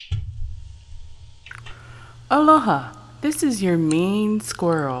Aloha, this is your mean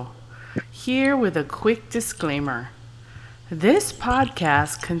squirrel, here with a quick disclaimer. This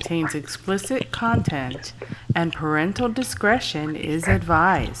podcast contains explicit content and parental discretion is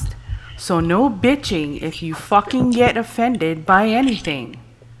advised. So no bitching if you fucking get offended by anything.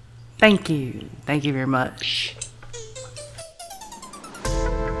 Thank you. Thank you very much.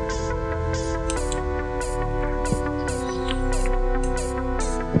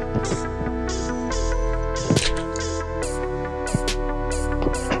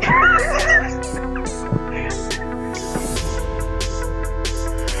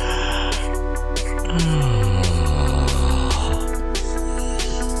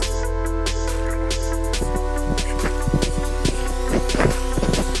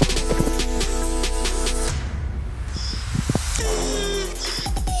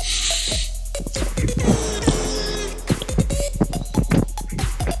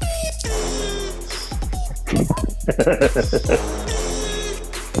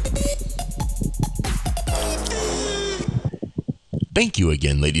 Thank you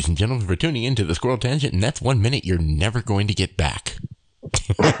again, ladies and gentlemen, for tuning into the Squirrel Tangent, and that's 1 minute you're never going to get back.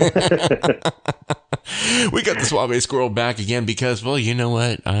 We got the Suave Squirrel back again because, well, you know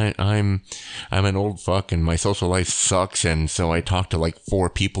what? I'm an old fuck and my social life sucks, and so I talk to like 4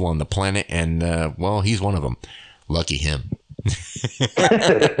 people on the planet, and well, he's one of them. Lucky him.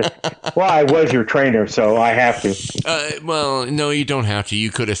 Well, I was your trainer, so I have to. Well, no, you don't have to. You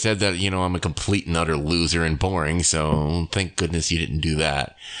could have said that, I'm a complete and utter loser and boring, so thank goodness you didn't do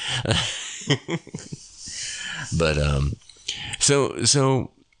that. But,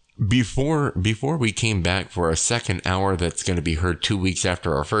 so before we came back for our second hour that's going to be heard 2 weeks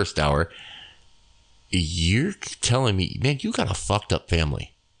after our first hour, you're telling me, man, you got a fucked up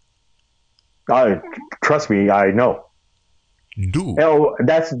family. Trust me, I know. Dude. Oh,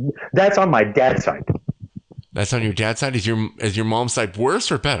 that's on my dad's side. That's on your dad's side? Is your mom's side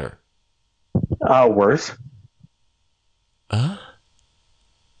worse or better? Worse.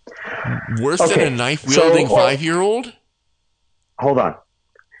 Worse than a knife-wielding 5-year-old? Hold on.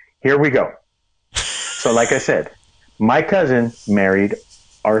 Here we go. So, like I said, my cousin married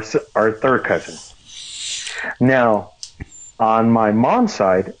our third cousin. Now, on my mom's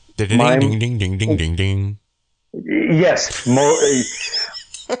side, Ding, ding, ding, ding, ding, ding. Yes,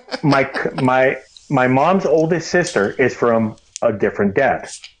 my mom's oldest sister is from a different dad.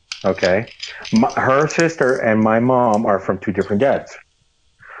 Okay, her sister and my mom are from 2 different dads.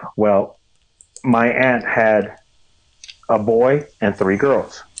 Well, my aunt had a boy and 3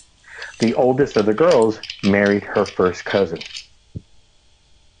 girls. The oldest of the girls married her first cousin.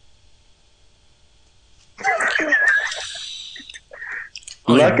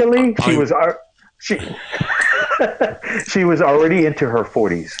 Luckily, she was already into her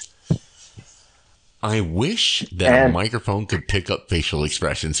 40s. I wish that a microphone could pick up facial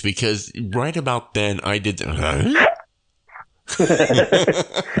expressions, because right about then I did.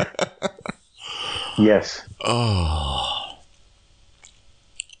 Yes. Oh.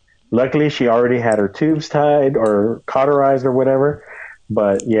 Luckily, she already had her tubes tied or cauterized or whatever.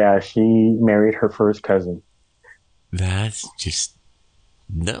 But yeah, she married her first cousin. That's just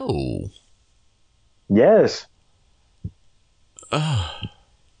no. Yes.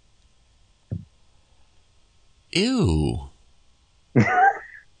 Ew.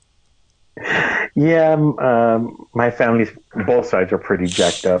 Yeah, my family's both sides are pretty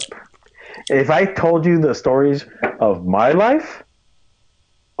jacked up. If I told you the stories of my life,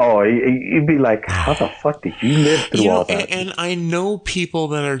 you'd be like, how the fuck did you live through all that? And I know people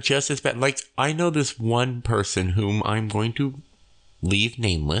that are just as bad. Like, I know this one person whom I'm going to leave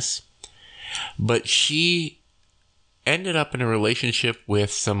nameless, but she ended up in a relationship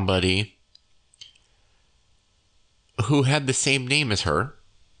with somebody who had the same name as her.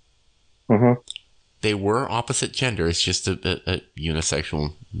 Mm-hmm. They were opposite gender. It's just a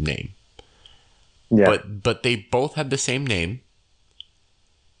unisexual name. Yeah. But they both had the same name.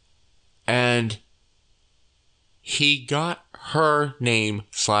 And he got her name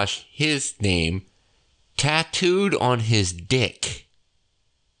 / his name tattooed on his dick.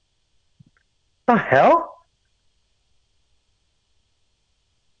 The hell?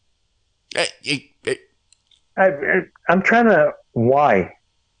 I'm trying to. Why?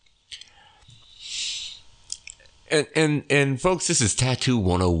 And folks, this is Tattoo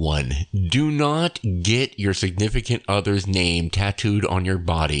 101. Do not get your significant other's name tattooed on your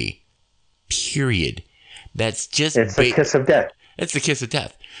body. Period. That's just... It's the kiss of death. It's the kiss of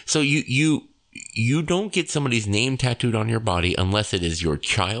death. So you don't get somebody's name tattooed on your body unless it is your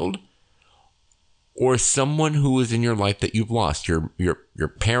child or someone who is in your life that you've lost. Your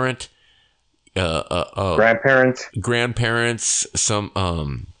parent, grandparents. grandparents, some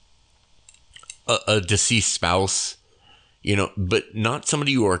a deceased spouse, but not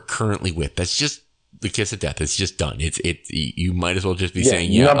somebody you are currently with. That's just the kiss of death. It's just done. It's you might as well just be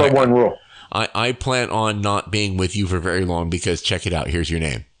saying, yeah, number one rule. I plan on not being with you for very long because check it out, here's your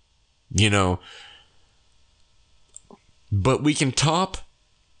name. But we can top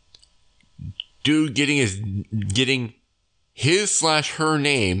dude getting his/her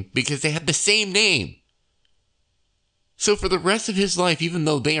name because they have the same name. So for the rest of his life, even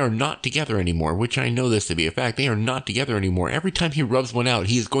though they are not together anymore, which I know this to be a fact, they are not together anymore. Every time he rubs one out,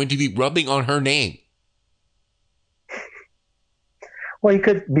 he is going to be rubbing on her name. Well, you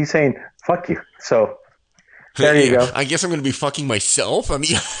could be saying, fuck you. So there you go. I guess I'm going to be fucking myself. I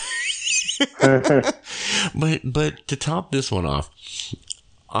mean, but to top this one off,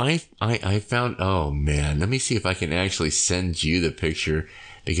 I found, oh man, let me see if I can actually send you the picture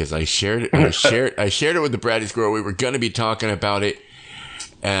because I shared it. I shared it with the Bradley Squirrel. We were going to be talking about it,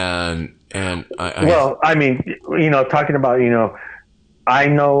 and well, I mean, talking about, I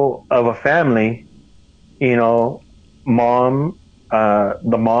know of a family, mom,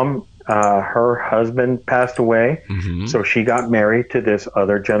 the mom, her husband passed away, so she got married to this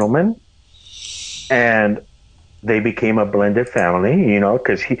other gentleman, and they became a blended family,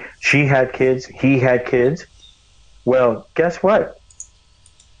 because she had kids, he had kids. Well, guess what?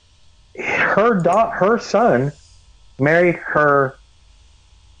 Her son married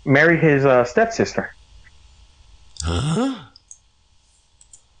his stepsister. Huh?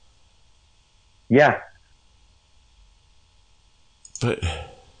 Yeah. But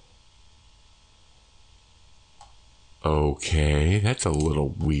okay, that's a little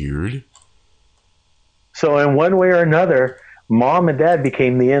weird. So in one way or another, mom and dad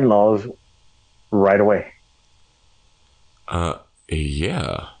became the in-laws right away.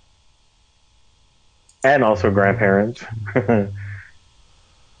 Yeah. And also grandparents. There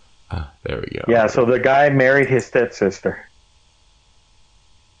we go. Yeah, so the guy married his stepsister.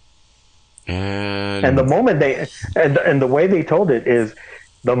 And the moment and the way they told it is,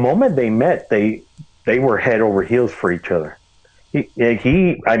 the moment they met, they were head over heels for each other.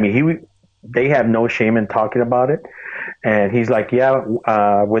 They have no shame in talking about it, and he's like,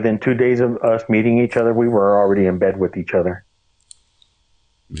 yeah, within 2 days of us meeting each other, we were already in bed with each other.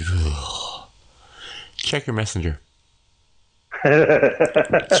 Check your messenger.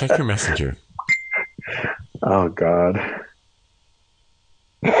 Check your messenger. Oh God.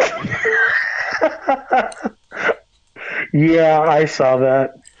 Yeah, I saw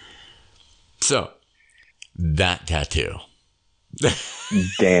that. So, that tattoo.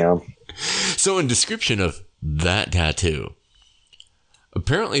 Damn. So, in description of that tattoo,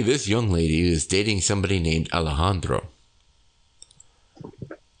 apparently this young lady is dating somebody named Alejandro,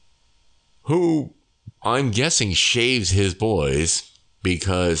 who I'm guessing shaves his boys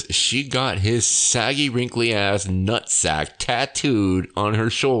because she got his saggy, wrinkly ass nutsack tattooed on her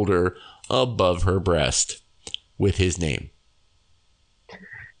shoulder above her breast with his name.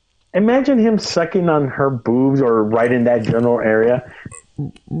 Imagine him sucking on her boobs or right in that general area.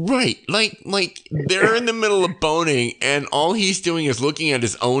 Right. Like they're in the middle of boning and all he's doing is looking at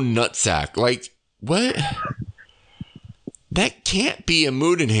his own nutsack. Like, what? That can't be a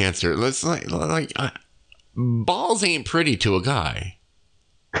mood enhancer. Let's balls ain't pretty to a guy.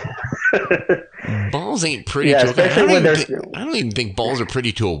 Balls ain't pretty to a guy. I don't even think balls are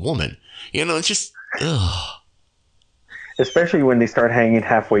pretty to a woman. It's just, ugh. Especially when they start hanging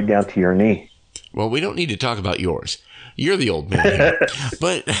halfway down to your knee. Well, we don't need to talk about yours. You're the old man here.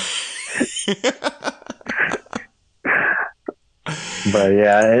 But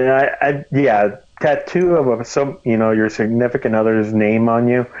yeah, tattoo of your significant other's name on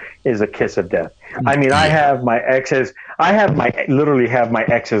you is a kiss of death. I mean, yeah. Literally have my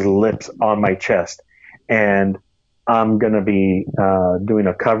ex's lips on my chest, and I'm gonna be doing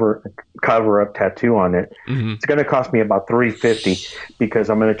a cover up tattoo on it. Mm-hmm. It's gonna cost me about $350 because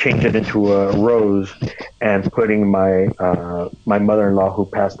I'm gonna change it into a rose and putting my mother-in-law who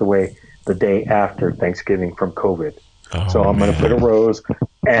passed away the day after Thanksgiving from COVID. Oh, so I'm going to put a rose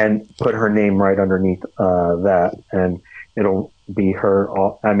and put her name right underneath that, and it'll be her.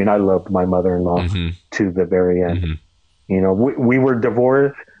 I mean, I loved my mother-in-law to the very end. Mm-hmm. We were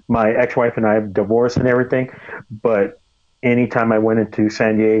divorced. My ex-wife and I divorced and everything, but anytime I went into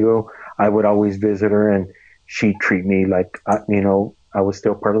San Diego, I would always visit her, and she'd treat me like, I was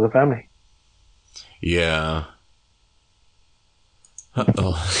still part of the family. Yeah.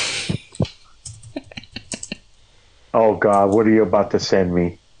 Uh-oh. Oh God, what are you about to send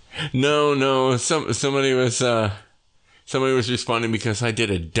me? No. Somebody was Somebody was responding because I did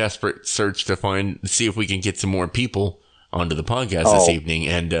a desperate search to see if we can get some more people onto the podcast this evening.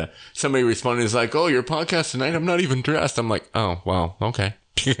 And somebody responded is like, "Oh, your podcast tonight? I'm not even dressed." I'm like, "Oh, well, okay."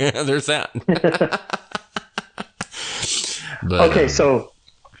 There's that. But, okay, so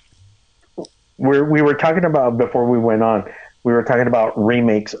we were talking about, before we went on, we were talking about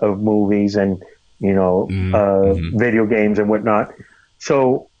remakes of movies and, video games and whatnot.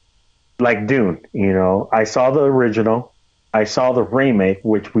 So, like Dune, I saw the original, I saw the remake,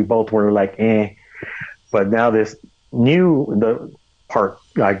 which we both were like, eh. But now the part,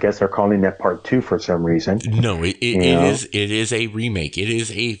 I guess they're calling that part 2 for some reason. No, it is a remake. It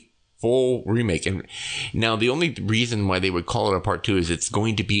is a full remake. And now the only reason why they would call it a part 2 is it's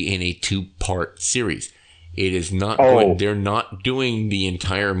going to be in a 2-part series. It is not they're not doing the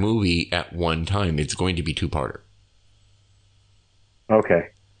entire movie at one time. It's going to be 2-parter. Okay.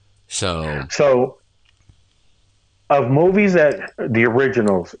 So of movies that the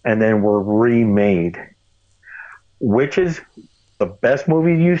originals and then were remade, which is the best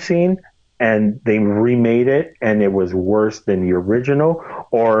movie you've seen and they remade it and it was worse than the original,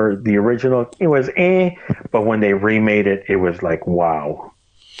 or the original, it was but when they remade it, it was like, wow.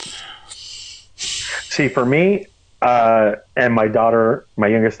 See, for me, and my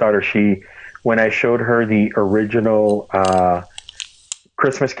youngest daughter, when I showed her the original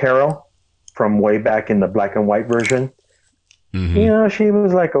Christmas Carol from way back in the black and white version, she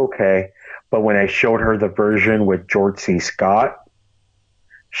was like, okay. But when I showed her the version with George C. Scott,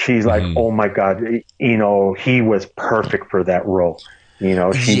 she's like, oh my God, he was perfect for that role.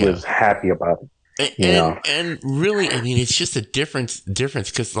 She was happy about it. And really, I mean, it's just a difference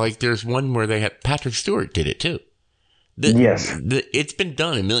because, like, there's one where they had Patrick Stewart did it too. Yes. It's been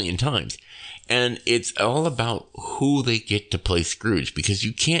done a million times. And it's all about who they get to play Scrooge, because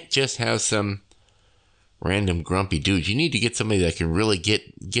you can't just have some random grumpy dude. You need to get somebody that can really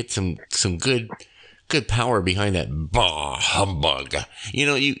get some good power behind that bah humbug. You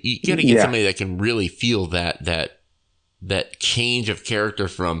got to get somebody that can really feel that change of character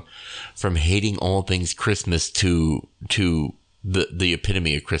from hating all things Christmas to the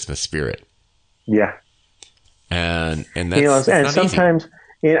epitome of Christmas spirit. Yeah. And that's and not sometimes easy.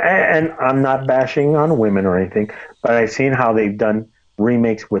 And I'm not bashing on women or anything, but I've seen how they've done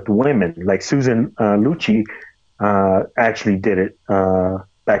remakes with women. Like Susan Lucci actually did it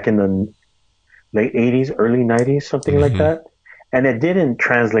back in the late 80s, early 90s, something like that. And it didn't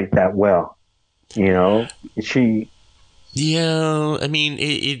translate that well. Yeah, I mean,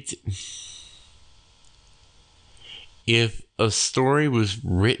 if a story was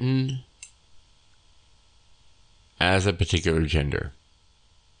written as a particular gender,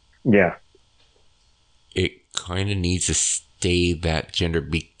 it kind of needs to stay that gender,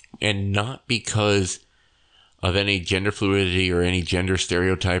 and not because of any gender fluidity or any gender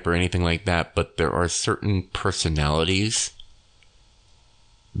stereotype or anything like that, but there are certain personalities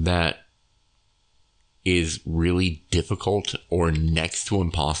that is really difficult or next to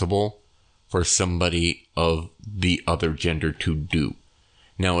impossible for somebody of the other gender to do.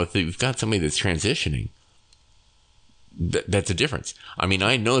 Now, if you've got somebody that's transitioning, that's a difference. I mean,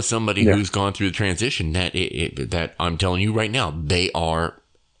 I know somebody who's gone through the transition that I'm telling you right now, they are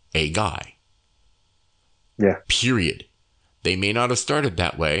a guy. Yeah. Period. They may not have started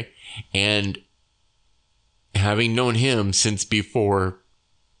that way. And having known him since before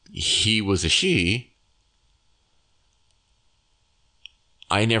he was a she,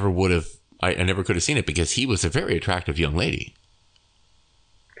 I never could have seen it, because he was a very attractive young lady.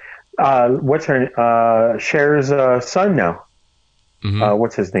 What's her? Cher's son now.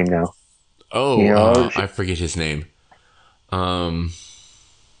 What's his name now? I forget his name. I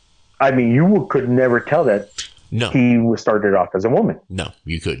mean, you could never tell that. No, he started off as a woman. No,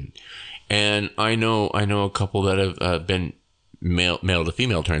 you couldn't. And I know a couple that have been male to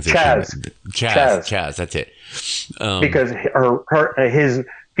female transition. Chaz, that's it. Because his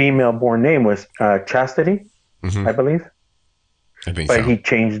female born name was Chastity, I believe. I think but he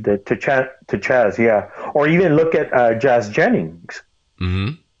changed it to Chaz, yeah. Or even look at Jazz Jennings.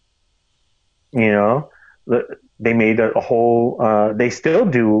 They made a whole. They still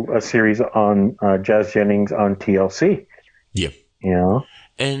do a series on Jazz Jennings on TLC. Yeah.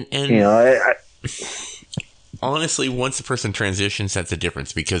 And honestly, once a person transitions, that's a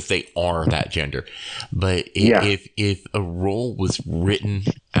difference, because they are that gender. But if a role was written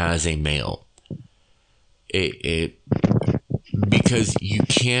as a male, because you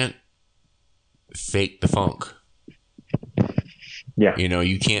can't fake the funk. Yeah.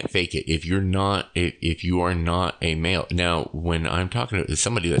 You can't fake it if you are not a male. Now, when I'm talking to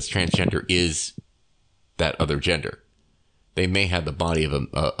somebody that's transgender is that other gender. They may have the body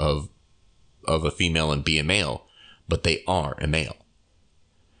of a female and be a male, but they are a male.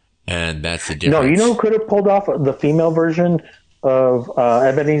 And that's the difference. No, you know who could have pulled off the female version of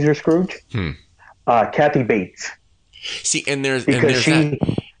Ebenezer Scrooge? Kathy Bates. See, and there's Because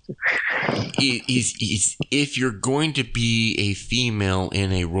that. If you're going to be a female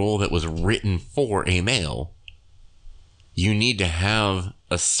in a role that was written for a male, you need to have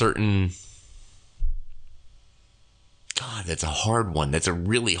a certain... God, that's a hard one. That's a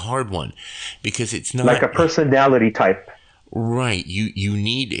really hard one. Because it's not... Like a personality type. Right. You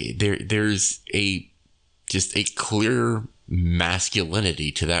need... There's just a clear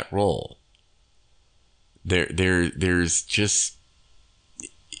masculinity to that role. There's just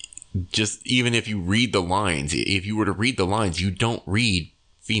even if you read the lines, if you were to read the lines, you don't read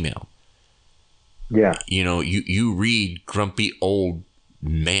female. Yeah. You read grumpy old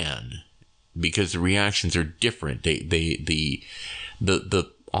man because the reactions are different. The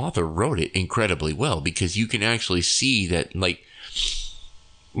author wrote it incredibly well because you can actually see that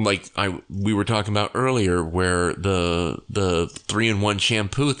we were talking about earlier where the 3-in-1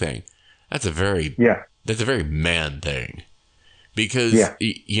 shampoo thing, that's a very man thing. Because,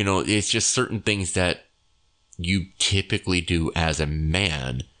 it's just certain things that you typically do as a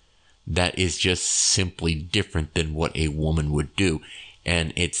man that is just simply different than what a woman would do.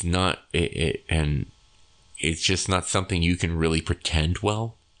 And it's not, and it's just not something you can really pretend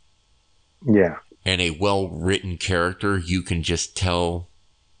well. Yeah. And a well-written character, you can just tell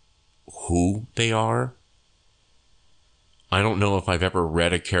who they are. I don't know if I've ever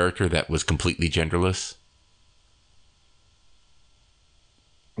read a character that was completely genderless.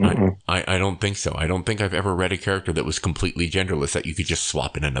 I don't think so. I don't think I've ever read a character that was completely genderless that you could just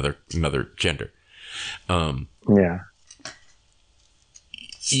swap in another gender. Yeah.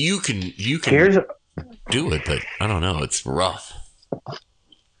 You can do it, but I don't know. It's rough.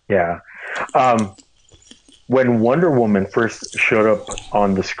 Yeah. When Wonder Woman first showed up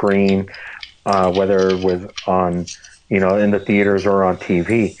on the screen, whether it was on, in the theaters or on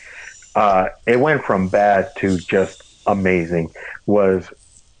TV, it went from bad to just amazing. Was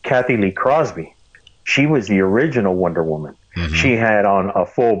Kathy Lee Crosby. She was the original Wonder Woman. Mm-hmm. She had on a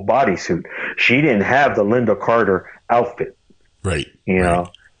full bodysuit. She didn't have the Linda Carter outfit. Right. And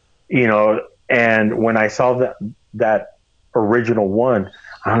when I saw that original one,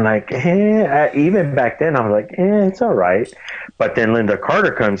 I'm like, even back then I was like, it's all right. But then Linda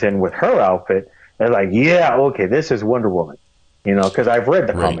Carter comes in with her outfit. They're like, yeah, okay, this is Wonder Woman. Because I've read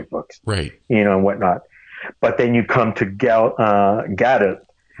the comic books. Right. And whatnot. But then you come to Gadot,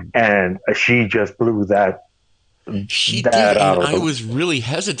 and she just blew that. She did, and I was really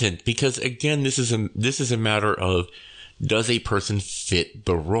hesitant because again, this is a matter of, does a person fit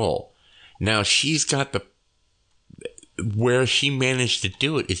the role? Now she's got where she managed to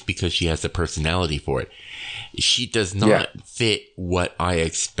do it is because she has the personality for it. She does not fit what I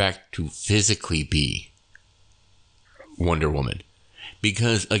expect to physically be Wonder Woman.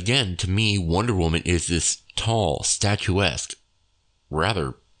 Because again, to me, Wonder Woman is this tall, statuesque,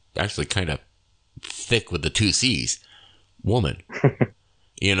 rather actually kind of thick with the 2 C's woman,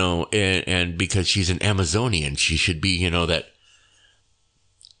 and because she's an Amazonian, she should be, that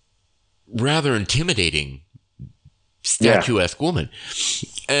rather intimidating, statuesque woman.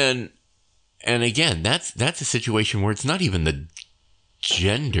 And again, that's a situation where it's not even the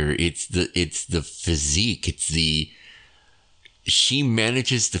gender, it's the physique, she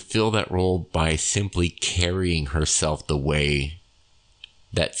manages to fill that role by simply carrying herself the way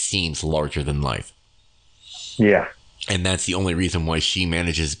that seems larger than life. Yeah. And that's the only reason why she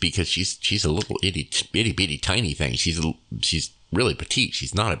manages, because she's a little itty bitty tiny thing. She's really petite.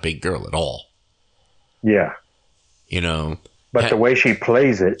 She's not a big girl at all. Yeah. But the way she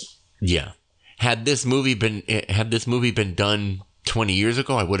plays it. Yeah. Had this movie been done 20 years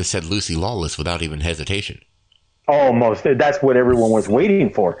ago, I would have said Lucy Lawless without even hesitation. Almost. That's what everyone was waiting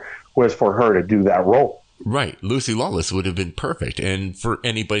for, was for her to do that role. Right. Lucy Lawless would have been perfect. And for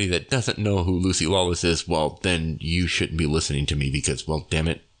anybody that doesn't know who Lucy Lawless is, well, then you shouldn't be listening to me because, well, damn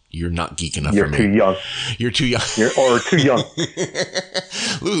it, you're not geek enough for me. You're too young. You're too young. Or too young.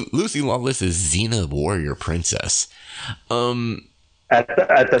 Lucy Lawless is Xena, Warrior Princess. At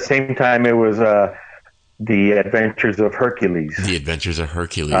the same time, it was The Adventures of Hercules. The Adventures of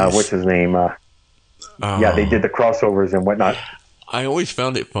Hercules. What's his name? Yeah, they did the crossovers and whatnot. I always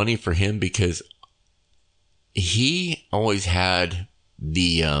found it funny for him because he always had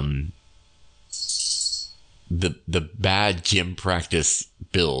the bad gym practice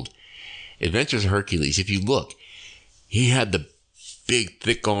build. Adventures of Hercules, if you look, he had the big,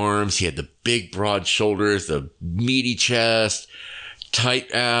 thick arms. He had the big, broad shoulders, the meaty chest, tight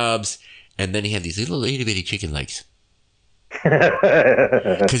abs, and then he had these little itty bitty chicken legs.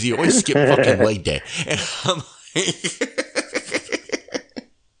 Because he always skipped fucking leg day. And I'm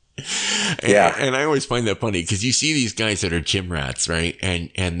Yeah. And I always find that funny because you see these guys that are gym rats, right?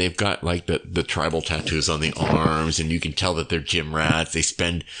 And they've got like the tribal tattoos on the arms, and you can tell that they're gym rats.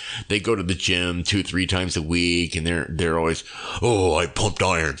 They go to the gym 2-3 times a week, and they're always, oh, I pumped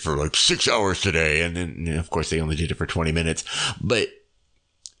iron for like 6 hours today. And then, of course, they only did it for 20 minutes. But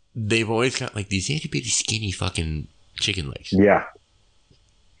they've always got like these itty bitty skinny fucking chicken legs. Yeah.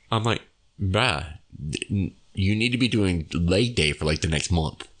 I'm like, bah, you need to be doing leg day for like the next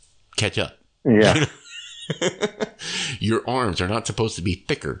month. Catch up. Yeah. Your arms are not supposed to be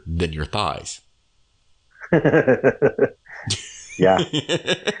thicker than your thighs. Yeah.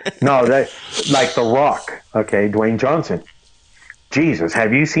 No, that like The Rock, okay, Dwayne Johnson. Jesus,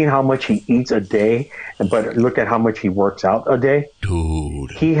 have you seen how much he eats a day? But look at how much he works out a day.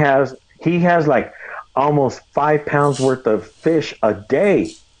 Dude. He has like almost 5 pounds worth of fish a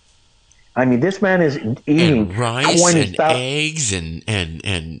day. I mean, this man is eating and rice 20, and eggs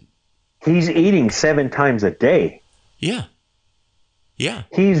and he's eating 7 times a day. yeah. Yeah.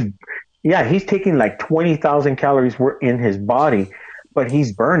 He's taking like 20,000 calories in his body, but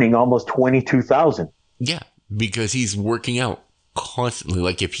he's burning almost 22,000. Yeah, because he's working out constantly.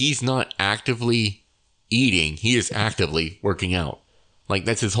 Like if he's not actively eating, he is actively working out. Like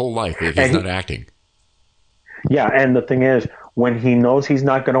that's his whole life if he's not acting. Yeah, and the thing is, when he knows he's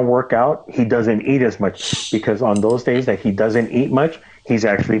not going to work out, he doesn't eat as much because on those days that he doesn't eat much, he's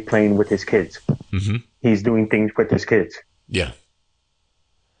actually playing with his kids. Mm-hmm. He's doing things with his kids. Yeah.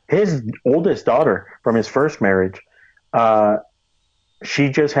 His oldest daughter from his first marriage, she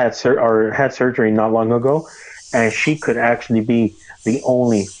just had surgery not long ago, and she could actually be the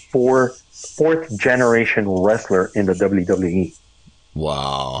only fourth generation wrestler in the WWE.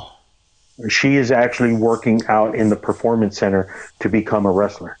 Wow. She is actually working out in the performance center to become a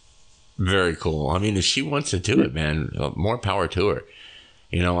wrestler. Very cool. I mean, if she wants to do it, man, more power to her.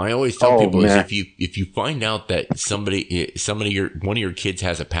 You know, I always tell people is if you find out that one of your kids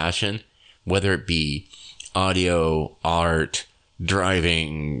has a passion, whether it be audio, art,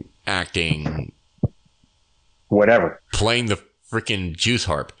 driving, acting, whatever, playing the freaking juice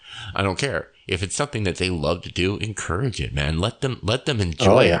harp, I don't care. If it's something that they love to do, encourage it, man. Let them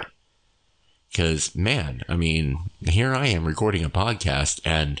enjoy it. Because, man, I mean, here I am recording a podcast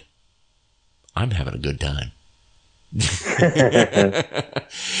and I'm having a good time.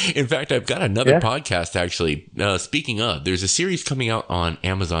 In fact, I've got another podcast, actually. Speaking of, there's a series coming out on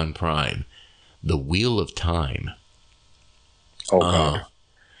Amazon Prime, The Wheel of Time. Oh, God.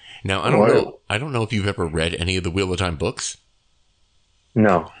 Now, I don't know if you've ever read any of the Wheel of Time books.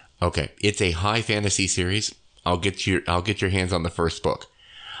 No. Okay. It's a high fantasy series. I'll get your hands on the first book.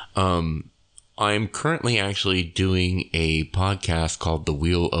 I'm currently actually doing a podcast called The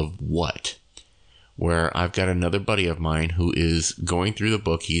Wheel of What, where I've got another buddy of mine who is going through the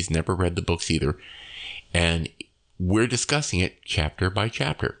book. He's never read the books either. And we're discussing it chapter by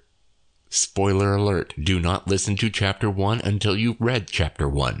chapter. Spoiler alert. Do not listen to chapter 1 until you've read chapter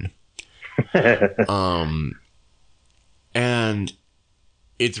 1. And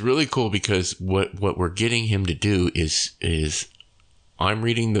it's really cool because what we're getting him to do is I'm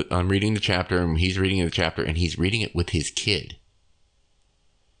reading the chapter and he's reading the chapter and he's reading it with his kid.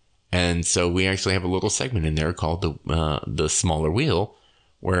 And so we actually have a little segment in there called the smaller wheel,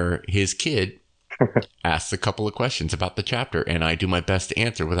 where his kid asks a couple of questions about the chapter, and I do my best to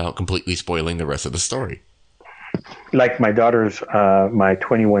answer without completely spoiling the rest of the story. Like my daughters, my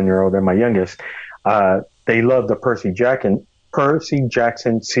 21-year-old and my youngest, they love the Percy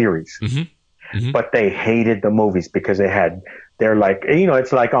Jackson series, but they hated the movies because they're like, you know,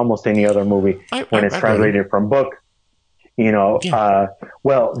 it's like almost any other movie when it's translated from book. You know,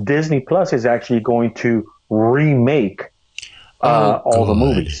 well, Disney Plus is actually going to remake all the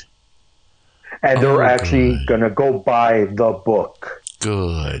movies. And they're actually going to go by the book.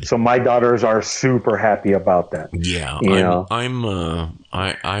 Good. So my daughters are super happy about that. Yeah.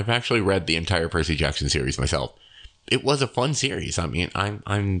 I've actually read the entire Percy Jackson series myself. It was a fun series. I mean,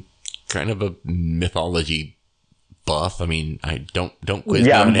 I'm kind of a mythology buff. I mean, I don't quiz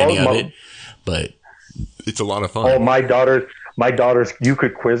me on any of it, but it's a lot of fun. Oh, my daughters, you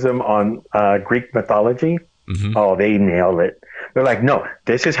could quiz them on Greek mythology. Mm-hmm. Oh, they nail it. They're like, no,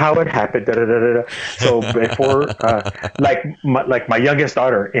 this is how it happened. Da, da, da, da. So before, like my youngest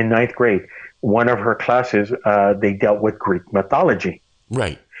daughter in 9th grade, one of her classes, they dealt with Greek mythology.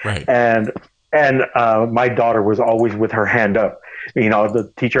 Right. And my daughter was always with her hand up.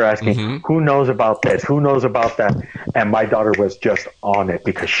 The teacher asking, Mm-hmm. who knows about this? Who knows about that? And my daughter was just on it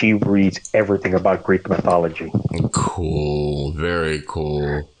because she reads everything about Greek mythology. Cool. Very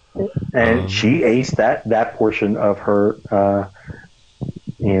cool. And she aced that portion of her,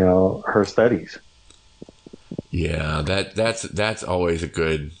 her studies. Yeah, that's always a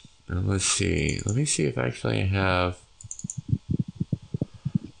good. Let's see. Let me see if actually I have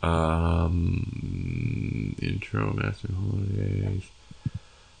intro, master holidays,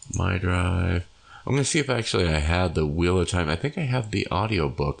 my drive. I'm gonna see if actually I have the Wheel of Time. I think I have the audio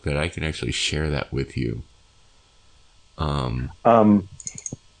book that I can actually share that with you.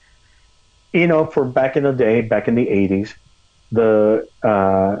 For back in the day, back in the 80s, the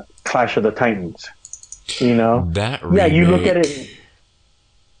Clash of the Titans. That Yeah, you look at remake.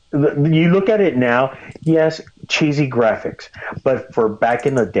 it. You look at it now. Yes, cheesy graphics, but for back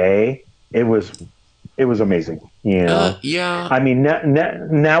in the day, it was amazing. Yeah. I mean,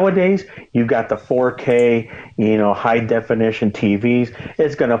 nowadays you got the 4K, high definition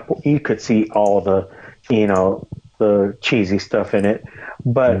TVs. You could see all the cheesy stuff in it,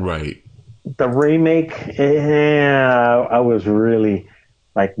 but Right. the remake, I was really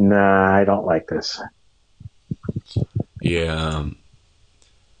like, nah, I don't like this. Yeah.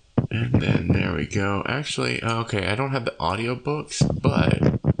 And then there we go. Actually, okay, I don't have the audiobooks,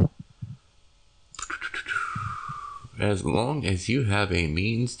 but as long as you have a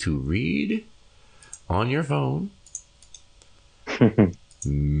means to read on your phone,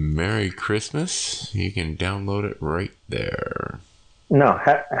 Merry Christmas. You can download it right there. No,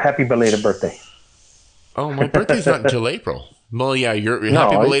 happy belated birthday. Oh, my birthday's not until April. Well, yeah, you're happy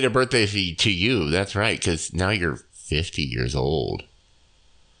No, belated birthday to you. That's right, because now you're 50 years old.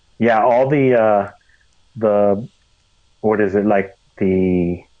 yeah, all the what is it, like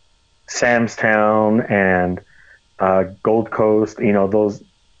the Sam's Town and Gold Coast, those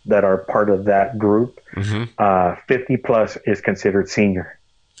that are part of that group, Mm-hmm. 50 plus is considered senior.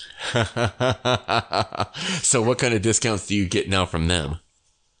 So, what kind of discounts do you get now from them?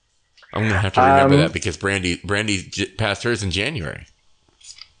 I'm gonna have to remember that Um, because Brandy passed hers in January.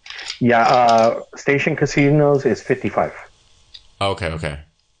 yeah, Station Casinos is 55. Okay.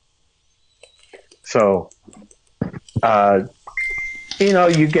 So, uh,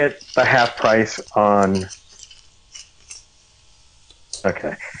 you get the half price on.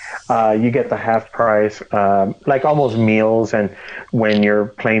 Okay. You get the half price, like almost meals, and when you're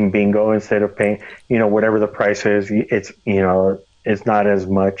playing bingo, instead of paying, whatever the price is, it's not as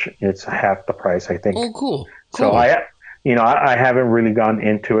much. It's half the price, I think. Oh, cool, So cool. I haven't really gone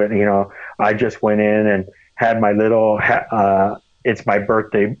into it. I just went in and had my little, it's my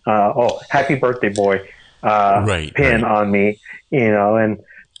birthday. Happy birthday, boy, pin Right. on me, and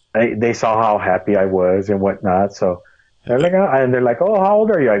they saw how happy I was and whatnot. So they're like, oh, how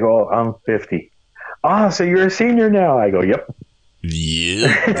old are you? I go, oh, I'm 50. Oh, so you're a senior now? I go, yep.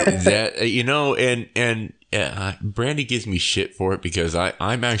 Yep. That and Brandy gives me shit for it because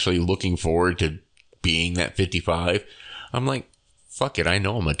I'm actually looking forward to being that 55. I'm like, fuck it. I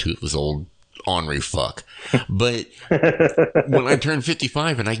know I'm a toothless old ornery fuck, but when I turn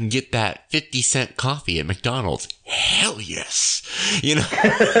 55 and I can get that 50-cent coffee at McDonald's, hell yes.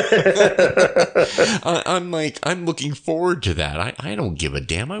 I'm looking forward to that. I don't give a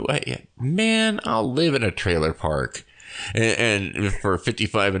damn. Man, I'll live in a trailer park. And for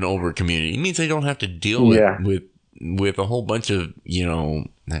 55 and over community, it means I don't have to deal Yeah. with a whole bunch of, man,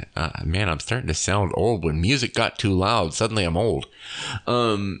 I'm starting to sound old. When music got too loud, suddenly I'm old.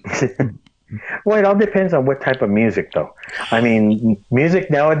 Well, it all depends on what type of music, though. I mean, music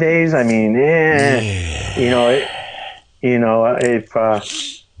nowadays. I mean, Yeah. if But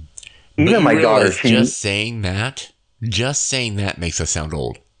even you my daughter, realize she just saying that makes us sound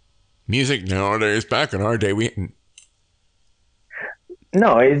old. Music nowadays, back in our day,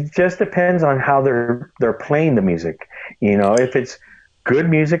 no, it just depends on how they're playing the music. If it's good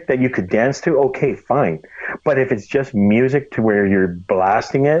music that you could dance to, okay, fine. But if it's just music to where you're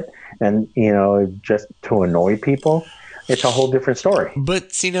blasting it and just to annoy people, it's a whole different story.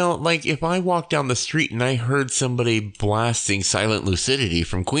 But see now, like if I walked down the street and I heard somebody blasting Silent Lucidity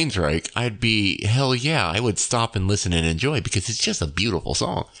from Queensryche, I'd be hell yeah, I would stop and listen and enjoy because it's just a beautiful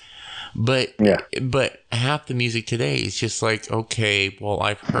song. But Yeah. but half the music today is just like, okay, well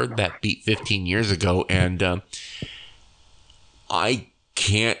I've heard that beat 15 years ago, and I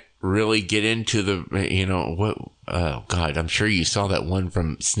can't really get into the what. Oh God, I'm sure you saw that one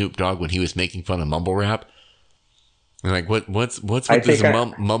from Snoop Dogg when he was making fun of mumble rap. Like what's with I this think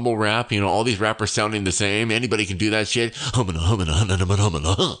I, mumble rap? All these rappers sounding the same. Anybody can do that shit.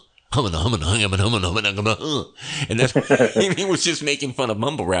 and that's and he was just making fun of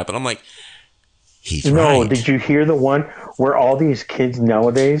mumble rap, and I'm like, he's No, right. did you hear the one where all these kids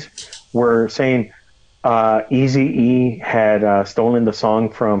nowadays were saying Easy E had stolen the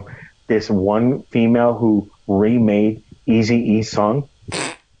song from this one female who remade Easy E's song?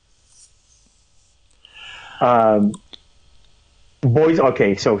 Boys,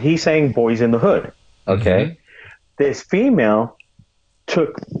 okay, so he sang Boys in the Hood, okay? Mm-hmm. This female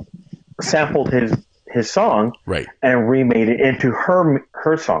sampled his song Right, and remade it into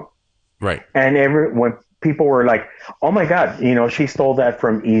her song. right. And when people were like, "Oh my God, she stole that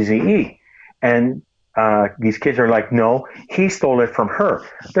from Easy E," and these kids are like, "No, he stole it from her."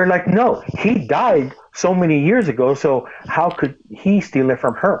 They're like, "No, he died so many years ago, so how could he steal it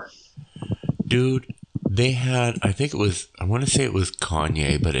from her?" Dude, they had, I think it was, I want to say it was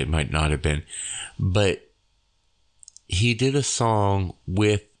Kanye, but it might not have been. But he did a song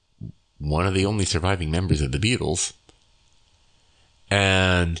with one of the only surviving members of the Beatles.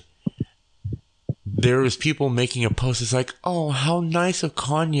 And there was people making a post. It's like, oh, how nice of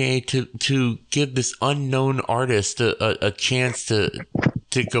Kanye to give this unknown artist a chance to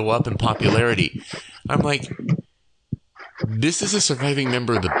go up in popularity. I'm like, this is a surviving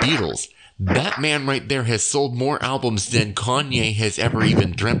member of the Beatles. That man right there has sold more albums than Kanye has ever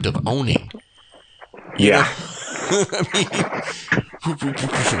even dreamt of owning. You know? Yeah, I mean,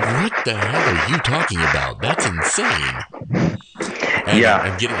 what the hell are you talking about? That's insane. And yeah.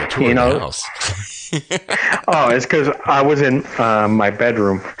 I'm getting a tour of the house. Oh, it's because I was in my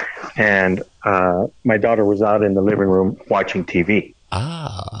bedroom and my daughter was out in the living room watching TV.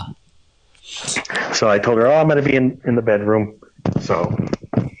 Ah. So I told her, "Oh, I'm going to be in the bedroom." So,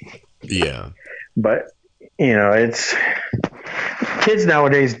 Yeah. but it's kids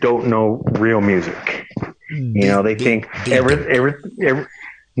nowadays don't know real music. They think every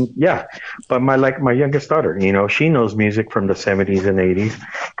yeah. But my youngest daughter, she knows music from the 70s and 80s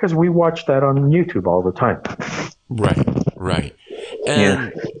because we watch that on YouTube all the time. Right.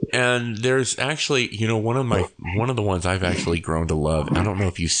 And there's actually, one of the ones I've actually grown to love. I don't know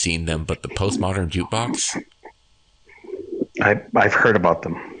if you've seen them, but the Postmodern Jukebox. I've heard about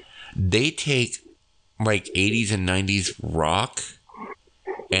them. They take like 80s and 90s rock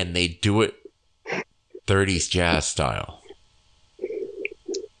and they do it 30s jazz style.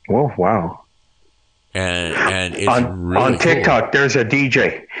 Oh, wow. And it's really on TikTok, cool. There's a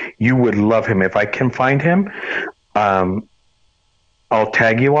DJ. You would love him. If I can find him, I'll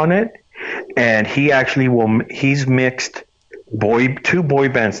tag you on it. And he actually he's mixed two boy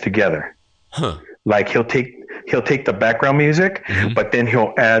bands together. Huh. Like he'll take the background music, mm-hmm. but then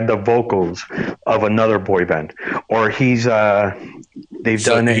he'll add the vocals of another boy band. Or he does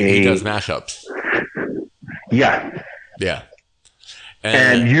mashups. Yeah. Yeah.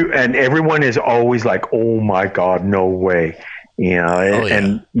 And everyone is always like, "Oh my God, no way!"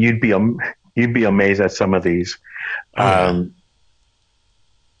 And you'd be amazed at some of these. There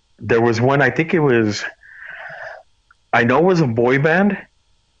was one, I think it was a boy band,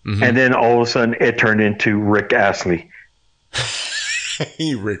 mm-hmm. and then all of a sudden it turned into Rick Astley.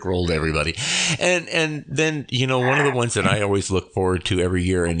 He rickrolled everybody. And then, one of the ones that I always look forward to every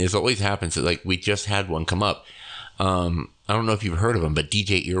year, and this always happens, is like we just had one come up. I don't know if you've heard of him, but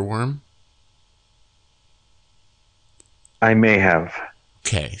DJ Earworm. I may have.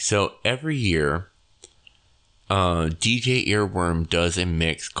 Okay, so every year, DJ Earworm does a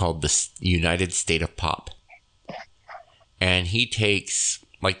mix called the United State of Pop. And he takes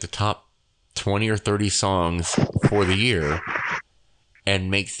like the top 20 or 30 songs for the year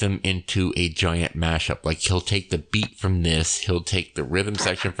and makes them into a giant mashup. Like he'll take the beat from this, he'll take the rhythm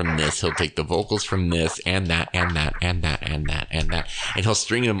section from this, he'll take the vocals from this, and that, and that, and that, and that, and that. And he'll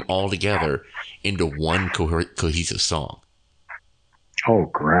string them all together into one cohesive song. Oh,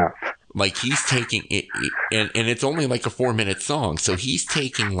 crap. Like he's taking it, and it's only like a 4-minute song. So he's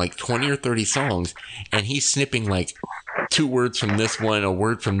taking like 20 or 30 songs and he's snipping like 2 words from this one, a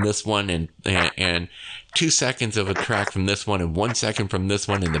word from this one, and 2 seconds of a track from this one, and 1 second from this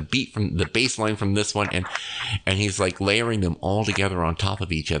one, and the beat from the bass line from this one, and he's like layering them all together on top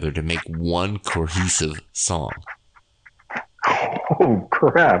of each other to make one cohesive song. Oh,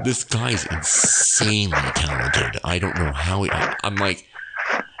 crap. This guy's insanely talented. I don't know how I'm like,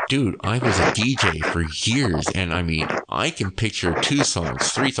 dude, I was a DJ for years, and I mean, I can picture 2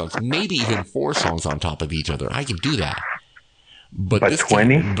 songs, 3 songs, maybe even 4 songs on top of each other. I can do that. But this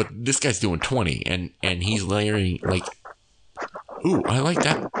 20? This guy's doing 20, and he's layering like, ooh, I like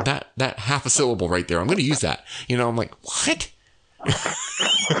that half a syllable right there. I'm going to use that. I'm like, what?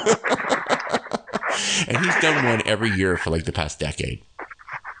 And he's done one every year for like the past decade.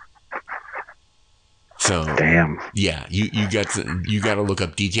 So Damn. yeah, you got to look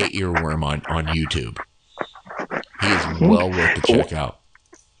up DJ Earworm on YouTube. He is well worth the check out.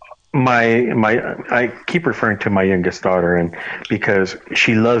 I keep referring to my youngest daughter, and because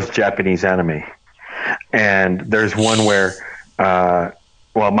she loves Japanese anime, and there's one where,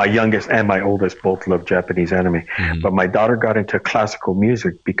 well, my youngest and my oldest both love Japanese anime, but my daughter got into classical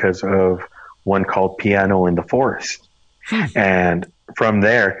music because of one called Piano in the Forest, and from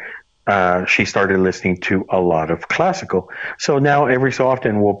there. She started listening to a lot of classical. So now every so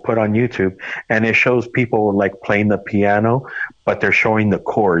often we'll put on YouTube and it shows people like playing the piano, but they're showing the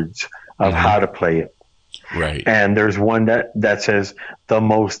chords of how to play it. Right. And there's one that says the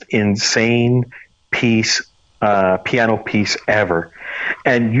most insane piece, piano piece ever.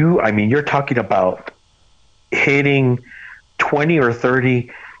 And you're talking about hitting 20 or 30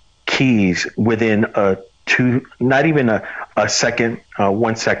 keys within not even a second,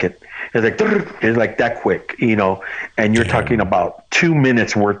 1 second. It's like that quick, and you're talking about 2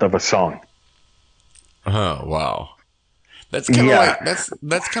 minutes worth of a song. Oh, wow. That's kind of like,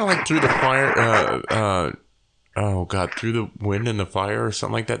 that's kind of like Through the Fire, oh God, Through the Wind and the Fire or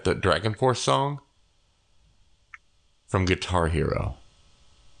something like that. The Dragon Force song from Guitar Hero.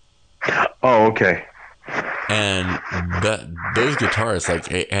 Oh, okay. And those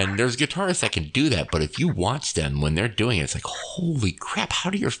guitarists, and there's guitarists that can do that, but if you watch them when they're doing it, it's like, holy crap, how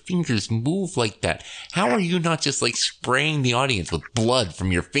do your fingers move like that? How are you not just like spraying the audience with blood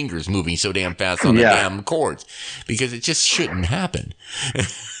from your fingers moving so damn fast on the damn chords? Because it just shouldn't happen.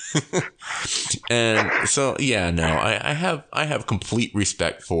 And so, yeah, no, I have complete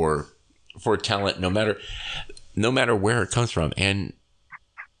respect for talent, no matter where it comes from. And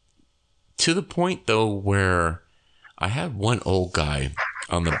to the point though where I had one old guy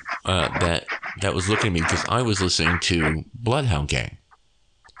on the that was looking at me because I was listening to Bloodhound Gang.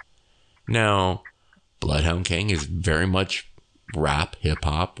 Now, Bloodhound Gang is very much rap, hip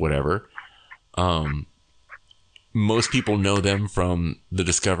hop, whatever. Most people know them from the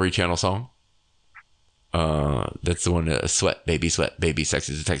Discovery Channel song. That's the one, sweat, baby, sex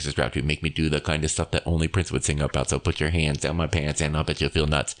is a Texas rap to make me do the kind of stuff that only Prince would sing about. So put your hands down my pants and I'll bet you'll feel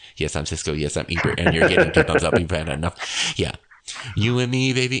nuts. Yes, I'm Cisco. Yes, I'm Ebert. And you're getting 2 thumbs up. You've had enough. Yeah. You and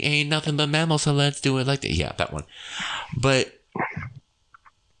me, baby, ain't nothing but mammals. So let's do it like that. Yeah, that one. But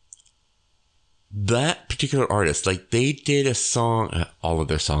that particular artist, like they did a song, all of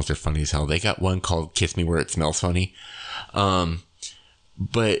their songs are funny as hell. They got one called Kiss Me Where It Smells Funny.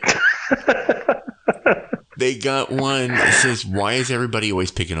 But they got one that says, why is everybody always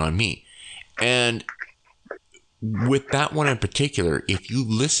picking on me? And with that one in particular, if you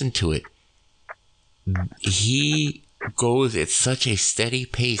listen to it, he goes at such a steady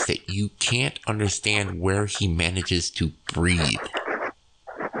pace that you can't understand where he manages to breathe.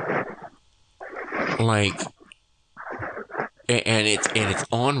 Like, and it's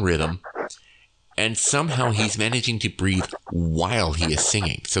on rhythm. And somehow he's managing to breathe while he is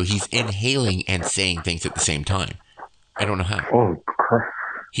singing. So he's inhaling and saying things at the same time. I don't know how. Oh, crap.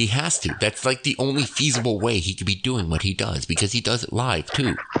 He has to. That's like the only feasible way he could be doing what he does, because he does it live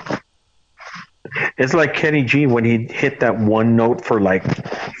too. It's like Kenny G when he hit that one note for like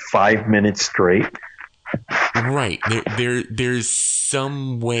 5 minutes straight. Right. There's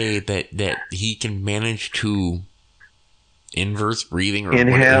some way that he can manage to inverse breathing or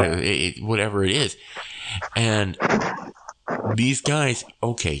whatever it is. And these guys,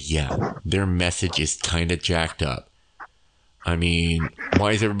 okay, yeah, their message is kind of jacked up. I mean,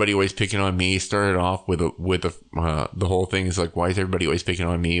 why is everybody always picking on me? Started off with the whole thing is like, why is everybody always picking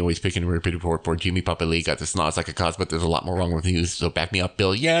on me? Always picking for Jimmy Papa Lee got the snots like a cause, but there's a lot more wrong with you. So back me up,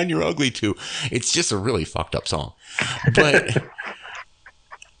 Bill. Yeah, and you're ugly too. It's just a really fucked up song, but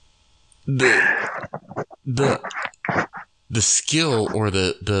the skill or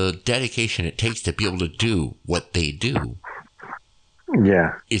the dedication it takes to be able to do what they do,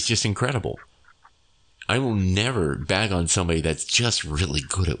 it's just incredible. I will never bag on somebody that's just really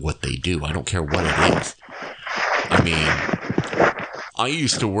good at what they do. I don't care what it is. I mean, I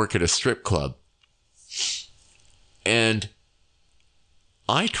used to work at a strip club, and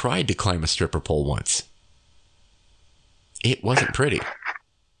I tried to climb a stripper pole once. It wasn't pretty.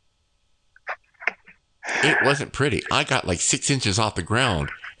 It wasn't pretty. I got like 6 inches off the ground,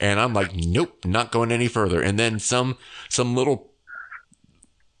 and I'm like, nope, not going any further. And then some little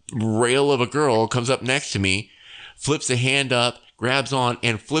rail of a girl comes up next to me, flips a hand up, grabs on,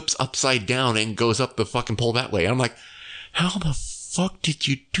 and flips upside down and goes up the fucking pole that way. I'm like, how the fuck did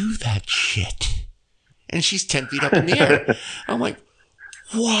you do that shit? And she's 10 feet up in the air. I'm like,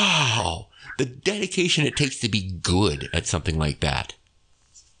 wow, the dedication it takes to be good at something like that.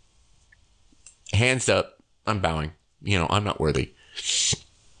 hands up, I'm bowing. I'm not worthy.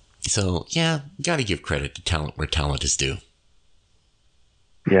 So yeah, got to give credit to talent where talent is due.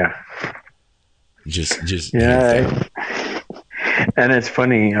 Yeah. Just hands Yeah. down. And it's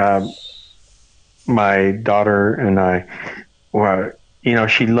funny. My daughter and I, well,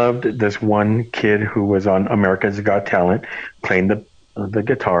 she loved this one kid who was on America's Got Talent playing the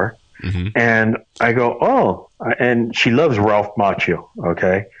guitar. Mm-hmm. And I go, oh, and she loves Ralph Macchio.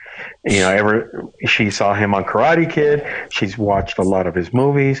 Okay. She saw him on Karate Kid. She's watched a lot of his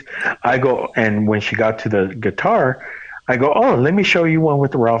movies. I go, and when she got to the guitar, I go, oh, let me show you one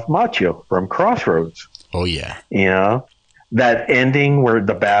with Ralph Macchio from Crossroads. Oh yeah. That ending where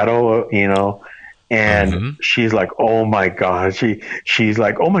the battle, and she's like, oh my God. She's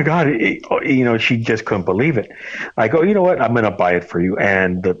like, oh my God. She just couldn't believe it. I go, you know what? I'm going to buy it for you.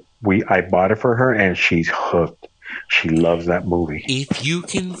 And I bought it for her and she's hooked. She loves that movie. If you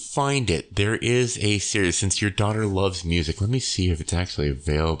can find it, there is a series. Since your daughter loves music, let me see if it's actually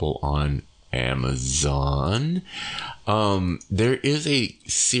available on Amazon. There is a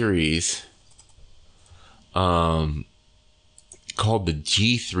series called the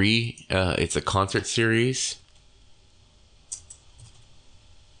G3. It's a concert series.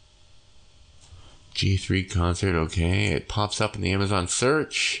 G3 concert, okay. It pops up in the Amazon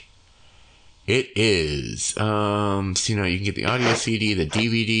search. It is. So, you can get the audio CD, the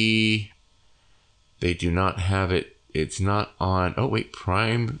DVD. They do not have it. It's not on. Oh, wait.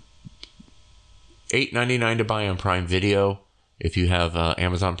 Prime. $8.99 to buy on Prime Video. If you have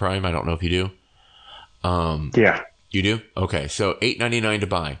Amazon Prime. I don't know if you do. Yeah. You do? Okay. So $8.99 to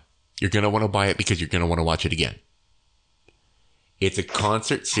buy. You're going to want to buy it because you're going to want to watch it again. It's a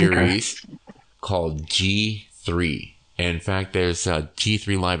concert series called G3. In fact, there's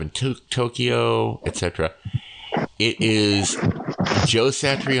G3 Live in Tokyo, etc. It is Joe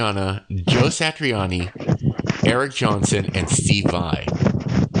Satriani, Eric Johnson, and Steve Vai,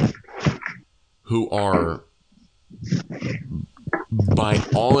 who are, by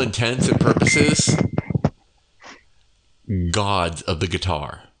all intents and purposes, gods of the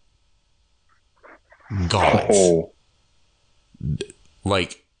guitar. Gods. Oh.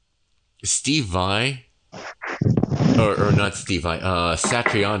 Like, Steve Vai... Or not Steve Vai,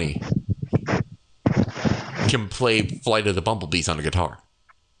 Satriani can play Flight of the Bumblebees on a guitar.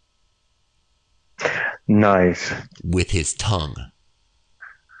 Nice. With his tongue.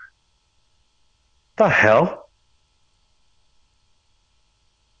 The hell?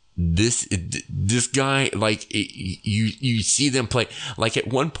 This guy, like, you see them play. Like, at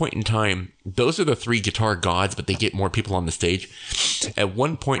one point in time, those are the three guitar gods, but they get more people on the stage. At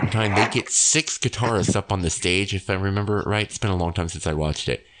one point in time, they get 6 guitarists up on the stage, if I remember it right. It's been a long time since I watched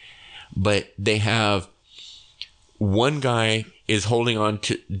it. But they have one guy is holding on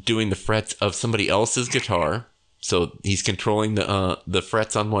to doing the frets of somebody else's guitar. So he's controlling the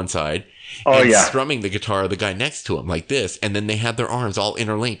frets on one side. Oh, and yeah. strumming the guitar of the guy next to him like this. And then they have their arms all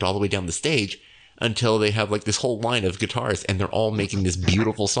interlinked all the way down the stage until they have like this whole line of guitars and they're all making this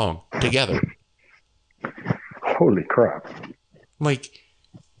beautiful song together. Holy crap. Like,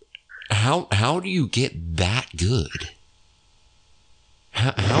 how do you get that good?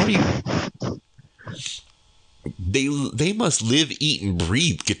 How do you... They must live, eat, and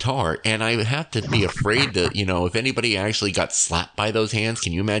breathe guitar, and I have to be afraid that, if anybody actually got slapped by those hands,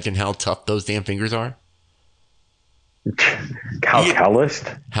 can you imagine how tough those damn fingers are? How calloused?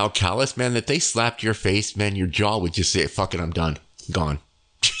 How calloused, man, that they slapped your face, man, your jaw would just say, fuck it, I'm done. Gone.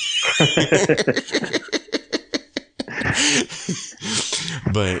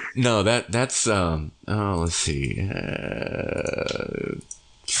 But, no, that's, let's see.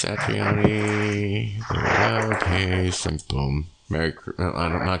 Satriani, okay, and boom.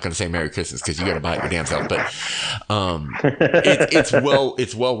 I'm not going to say Merry Christmas because you got to buy it your damn self, but it's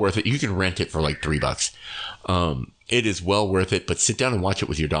well worth it. You can rent it for like $3. It is well worth it, but sit down and watch it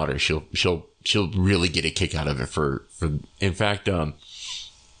with your daughter. She'll really get a kick out of it. In fact,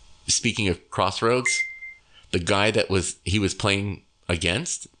 speaking of Crossroads, the guy that he was playing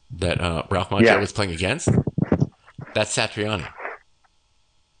against, that Ralph Macchio was playing against, that's Satriani.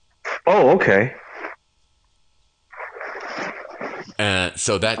 Oh, okay.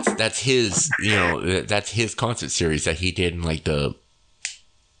 So that's his, that's his concert series that he did in like the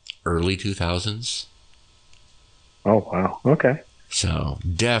early 2000s. Oh, wow. Okay. So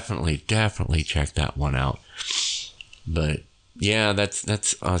definitely check that one out. But yeah,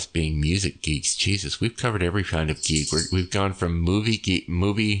 that's us being music geeks. Jesus, we've covered every kind of geek. We've gone from movie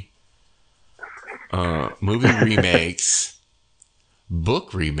remakes,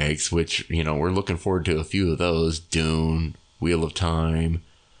 book remakes, which, we're looking forward to a few of those. Dune, Wheel of Time,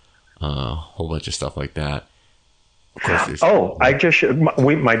 a whole bunch of stuff like that. Of course, there's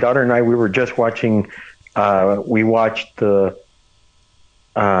My daughter and I, we were just watching. We watched uh,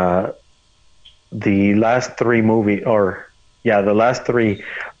 the last three the last three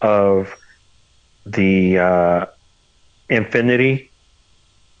of the Infinity,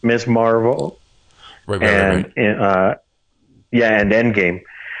 Ms. Marvel, right. and Endgame.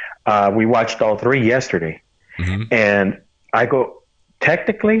 We watched all three yesterday, and I go,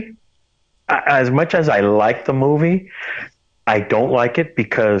 technically, as much as I like the movie, I don't like it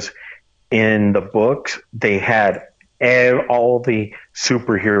because in the books they had all the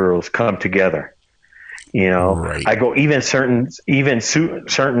superheroes come together. Right. I go, even certain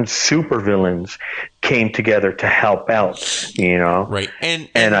supervillains came together to help out. Right. And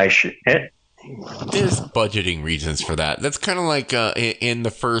I should. There's budgeting reasons for that. That's kind of like in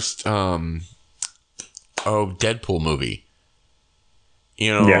the first Deadpool movie.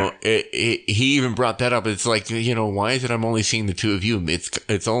 Yeah. He even brought that up. It's like, why is it I'm only seeing the two of you?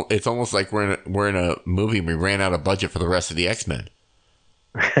 It's almost like we're in a movie and we ran out of budget for the rest of the X-Men.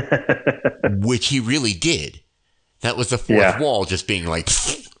 Which he really did. That was the fourth wall just being like,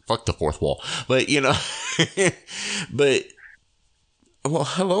 fuck the fourth wall. But, well,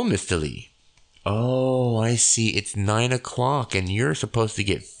 hello, Mr. Lee. Oh, I see. It's 9:00 and you're supposed to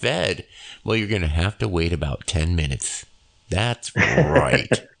get fed. Well, you're going to have to wait about 10 minutes. That's right.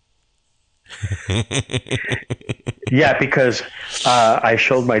 Yeah, because I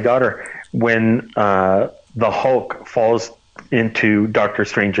showed my daughter when the Hulk falls into Doctor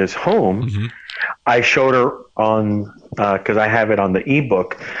Strange's home. I showed her on, because I have it on the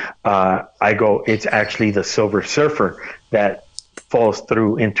ebook. I go, it's actually the Silver Surfer that falls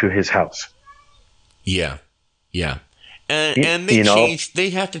through into his house. Yeah. And they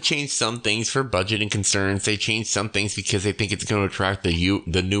have to change some things for budgeting concerns. They change some things because they think it's going to attract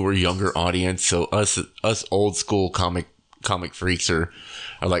the newer, younger audience. So us old school comic freaks are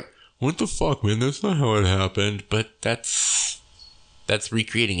like, what the fuck, man? That's not how it happened. But that's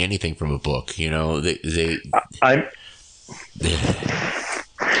recreating anything from a book,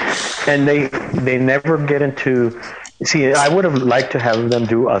 And they never get into. See, I would have liked to have them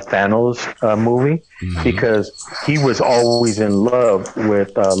do a Thanos movie because he was always in love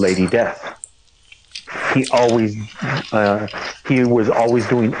with Lady Death. He was always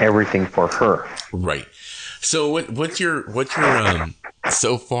doing everything for her. Right. So what's your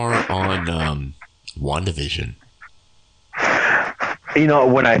so far on WandaVision?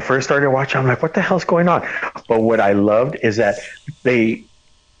 When I first started watching, I'm like, what the hell's going on? But what I loved is that they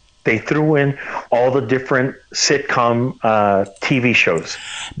threw in all the different sitcom TV shows.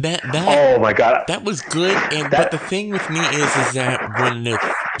 Oh my god, that was good. But the thing with me is that when the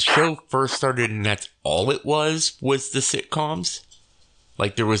show first started, and that's all it was the sitcoms.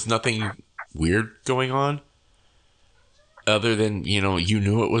 Like there was nothing weird going on, other than you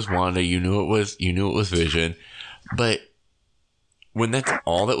knew it was Wanda, you knew it was Vision, but when that's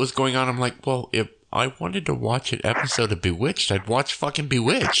all that was going on, I'm like, well, if I wanted to watch an episode of Bewitched, I'd watch fucking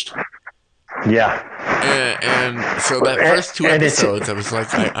Bewitched. Yeah. And so that first two episodes, I was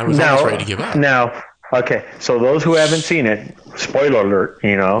like, I was almost ready to give up. Now, okay, so those who haven't seen it, spoiler alert,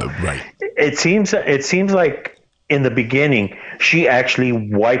 Right. It seems like in the beginning, she actually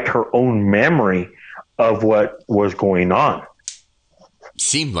wiped her own memory of what was going on.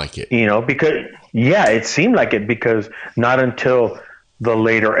 Seemed like it. Because, it seemed like it because not until the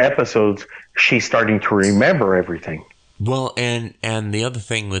later episodes, she's starting to remember everything. Well, and the other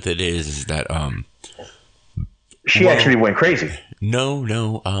thing with it is that she actually went crazy. No,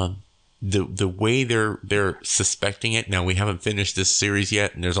 the way they're suspecting it. Now we haven't finished this series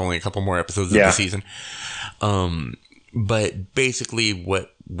yet, and there's only a couple more episodes of the season. But basically,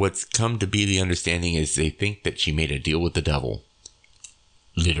 what's come to be the understanding is they think that she made a deal with the devil,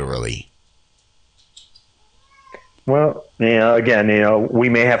 literally. Well, again, we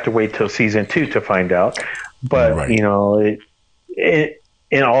may have to wait till season 2 to find out. But, right. It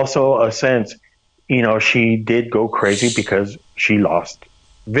in also a sense, she did go crazy because she lost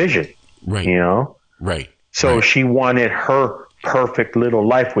Vision. Right. Right. So she wanted her perfect little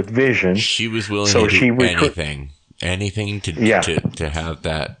life with Vision. She was willing to do anything to have to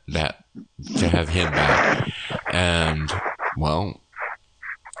have him back. And, well,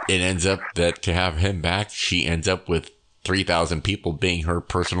 it ends up that to have him back, she ends up with 3,000 people being her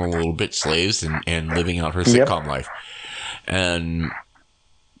personal little bitch slaves and living out her sitcom life. And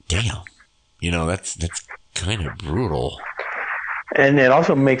damn, that's kind of brutal. And it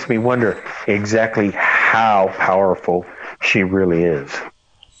also makes me wonder exactly how powerful she really is.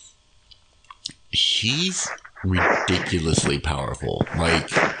 She's ridiculously powerful, like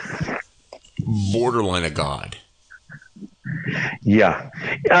borderline a god. Yeah.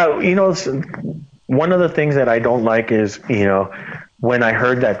 One of the things that I don't like is, when I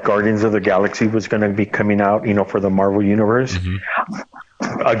heard that Guardians of the Galaxy was going to be coming out, for the Marvel Universe.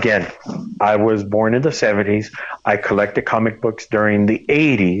 Mm-hmm. Again, I was born in the 70s. I collected comic books during the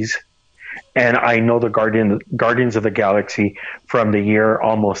 80s. And I know the Guardians of the Galaxy from the year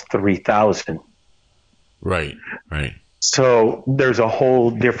almost 3000. Right, right. So there's a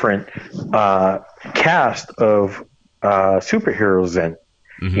whole different cast of superheroes then.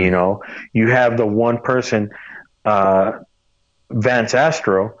 Mm-hmm. You have the one person, Vance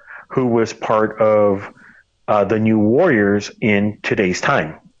Astro, who was part of the New Warriors in today's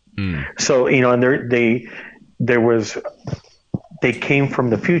time. So, and they came from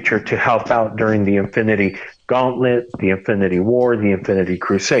the future to help out during the Infinity Gauntlet, the Infinity War, the Infinity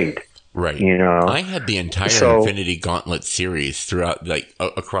Crusade. Right. I had the entire Infinity Gauntlet series throughout, like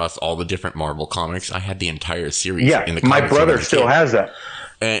across all the different Marvel comics. I had the entire series. Yeah, in the my brother still has that.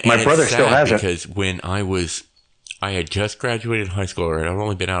 My brother still has it. Because when I had just graduated high school, or I'd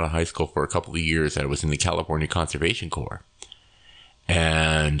only been out of high school for a couple of years. I was in the California Conservation Corps.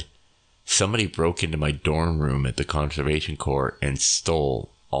 And somebody broke into my dorm room at the Conservation Corps and stole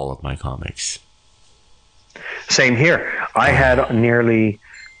all of my comics. Same here. I had nearly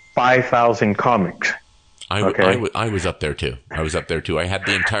 5,000 comics. I was up there too. I had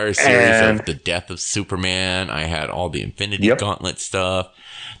the entire series of The Death of Superman. I had all the Infinity Gauntlet stuff.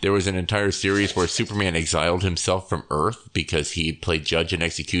 There was an entire series where Superman exiled himself from Earth because he played judge and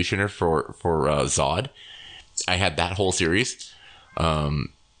executioner for Zod. I had that whole series.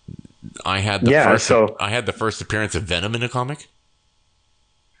 I had the first appearance of Venom in a comic.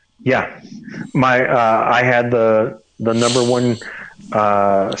 Yeah, I had the number one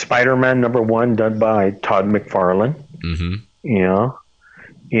Spider-Man #1 done by Todd McFarlane. Mm-hmm.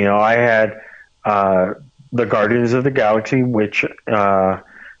 I had the Guardians of the Galaxy, which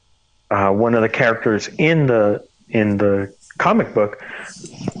one of the characters in the comic book,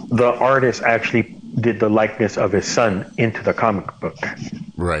 the artist actually did the likeness of his son into the comic book.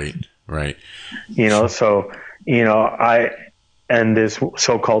 Right. So and this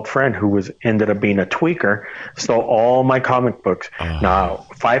so-called friend who ended up being a tweaker stole all my comic books. Now,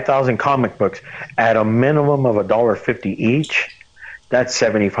 5,000 comic books at a minimum of $1.50 each. That's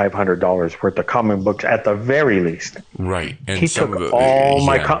 $7,500 worth of comic books at the very least. Right. And he took all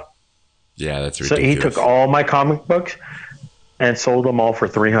my yeah, that's ridiculous. So he took all my comic books and sold them all for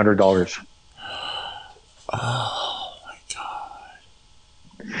 $300. Oh my god!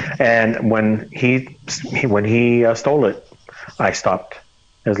 And when he stole it, I stopped.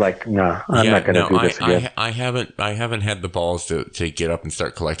 I was like, nah, I'm not going to do this again. I haven't had the balls to get up and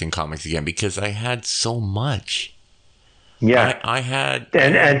start collecting comics again because I had so much. Yeah, I had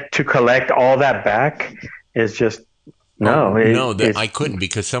and to collect all that back is just I couldn't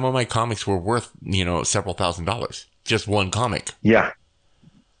because some of my comics were worth several $1,000s. Just one comic. Yeah.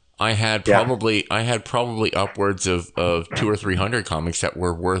 I had probably upwards of 200 or 300 comics that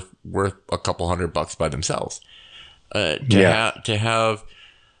were worth a couple $100 by themselves. To have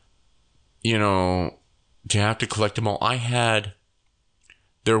to collect them all.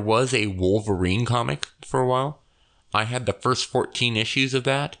 There was a Wolverine comic for a while. I had the first 14 issues of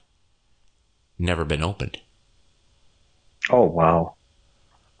that. Never been opened. Oh, wow.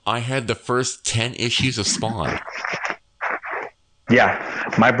 I had the first 10 issues of Spawn.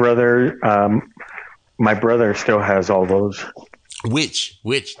 Yeah, my brother still has all those. Which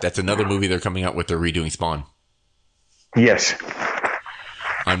that's another movie they're coming out with. They're redoing Spawn. Yes.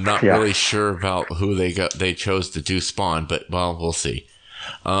 I'm not really sure about who they chose to do Spawn, but we'll see.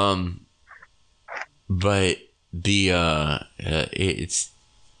 But it's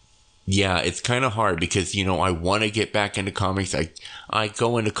kind of hard because I want to get back into comics. I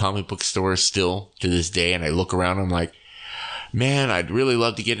go into comic book stores still to this day, and I look around. I'm like, man, I'd really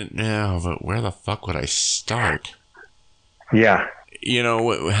love to get it now, but where the fuck would I start? Yeah.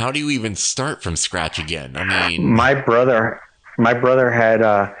 How do you even start from scratch again? I mean, my brother had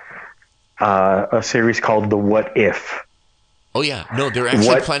a series called The What If. Oh yeah, no, they're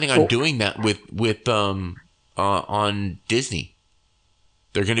actually planning on doing that with on Disney.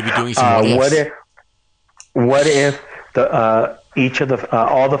 They're going to be doing some what ifs. What if the each of the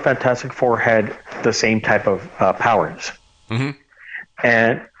all the Fantastic Four had the same type of powers? Mm-hmm.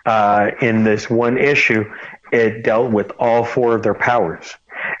 And in this one issue, it dealt with all four of their powers.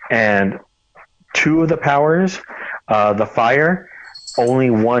 And two of the powers, the fire, only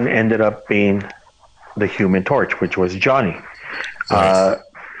one ended up being the Human Torch, which was Johnny. Right.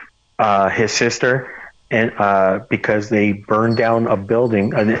 His sister and because they burned down a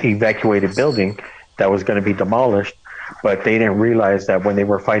building, an evacuated building that was going to be demolished, but they didn't realize that when they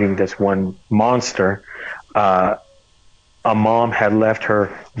were fighting this one monster, a mom had left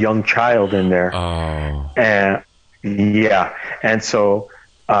her young child in there. Oh. And yeah, and so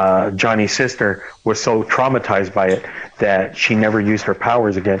Johnny's sister was so traumatized by it that she never used her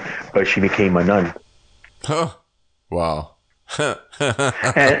powers again, but she became a nun. Huh. Wow.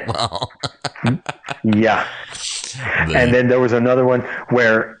 And, Wow. yeah. And then there was another one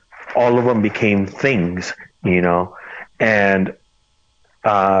where all of them became things, and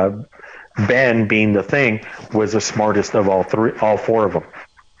Ben, being the thing, was the smartest of all four of them.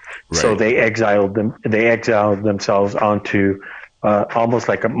 Right. So they exiled themselves onto almost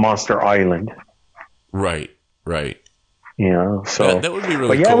like a monster island. Right. So that would be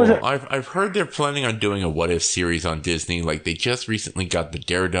really cool. I've heard they're planning on doing a What If series on Disney. Like they just recently got the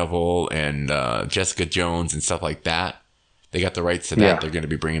Daredevil and Jessica Jones and stuff like that. They got the rights to that. Yeah. They're going to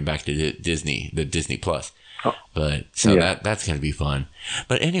be bringing back to Disney, the Disney Plus. Oh. But so that's going to be fun.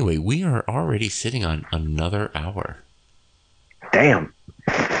 But anyway, we are already sitting on another hour. Damn.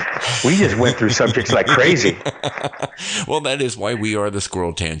 We just went through subjects like crazy. Well, that is why we are the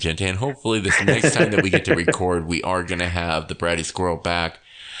Squirrel Tangent. And hopefully this next time that we get to record, we are going to have the Bratty Squirrel back.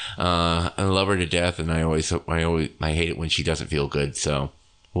 I love her to death, and I hate it when she doesn't feel good. So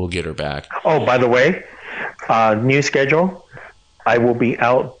we'll get her back. Oh, by the way, new schedule. I will be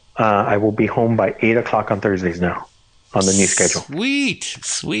out. I will be home by 8 o'clock on Thursdays now on the new schedule.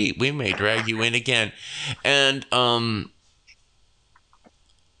 Sweet. We may drag you in again. And, oh,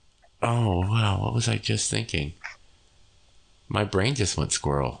 wow. What was I just thinking? My brain just went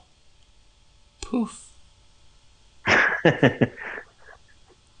squirrel. Poof.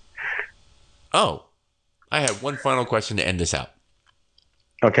 Oh, I have one final question to end this out.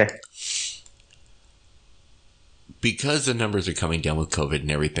 Okay. Because the numbers are coming down with COVID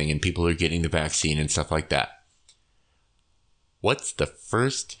and everything, and people are getting the vaccine and stuff like that, what's the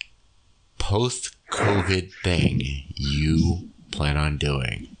first post-COVID thing you plan on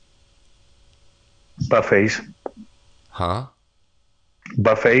doing? Buffets. Huh?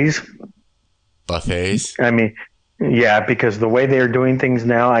 Buffets. Buffets? I mean, yeah, because the way they're doing things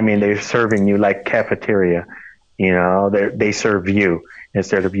now, I mean, they're serving you like cafeteria. They serve you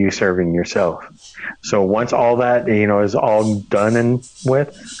instead of you serving yourself. So once all that, is all done and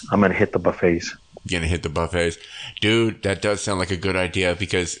with, I'm going to hit the buffets. Gonna hit the buffets. Dude, that does sound like a good idea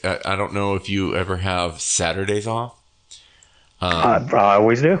because I don't know if you ever have Saturdays off. I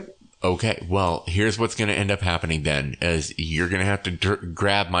always do. Okay, well, here's what's going to end up happening then, is you're going to have to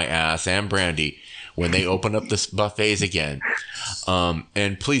grab my ass and Brandy when they open up the buffets again.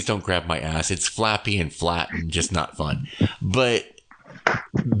 And please don't grab my ass. It's flappy and flat and just not fun. But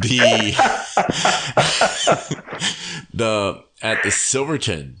at the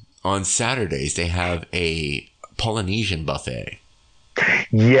Silverton on Saturdays, they have a Polynesian buffet.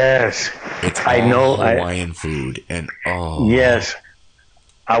 Yes. It's all Hawaiian food. And yes.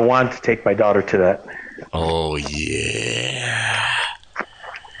 I want to take my daughter to that. Oh, yeah.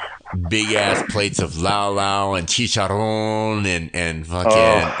 Big ass plates of lau lau and chicharron and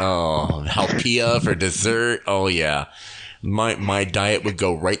fucking halpia for dessert. Oh, yeah. My diet would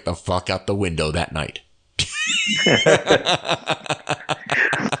go right the fuck out the window that night.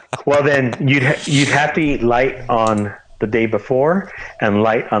 Well, then you'd have to eat light on the day before and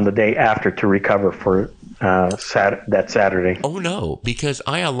light on the day after to recover for that Saturday. Oh, no, because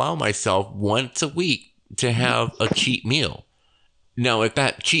I allow myself once a week to have a cheat meal. Now, if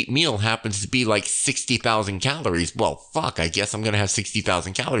that cheat meal happens to be like 60,000 calories, well, fuck, I guess I'm going to have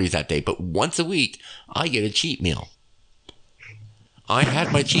 60,000 calories that day. But once a week, I get a cheat meal. I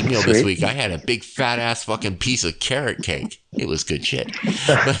had my cheat meal this week. I had a big fat ass fucking piece of carrot cake. It was good shit.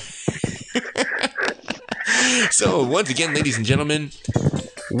 So, once again, ladies and gentlemen,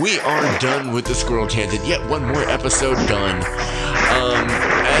 we are done with the Squirrel Tangent. Yet one more episode done.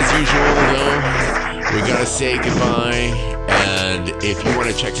 As usual, though, we gotta say goodbye. And if you want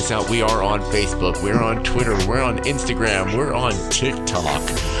to check us out, we are on Facebook, we're on Twitter, we're on Instagram, we're on TikTok,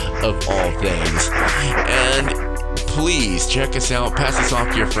 of all things. And please check us out, pass us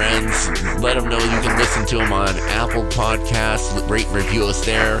off to your friends, let them know you can listen to them on Apple Podcasts, rate and review us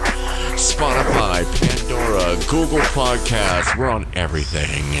there, Spotify, Pandora, Google Podcasts, we're on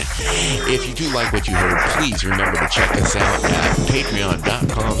everything. If you do like what you heard, please remember to check us out at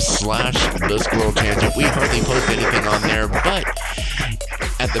patreon.com/The Squirrel Tangent. We hardly post anything on there, but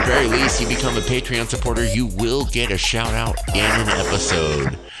at the very least, you become a Patreon supporter, you will get a shout out in an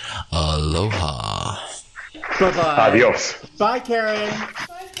episode. Aloha. Bye-bye. Adios. Bye, Karen.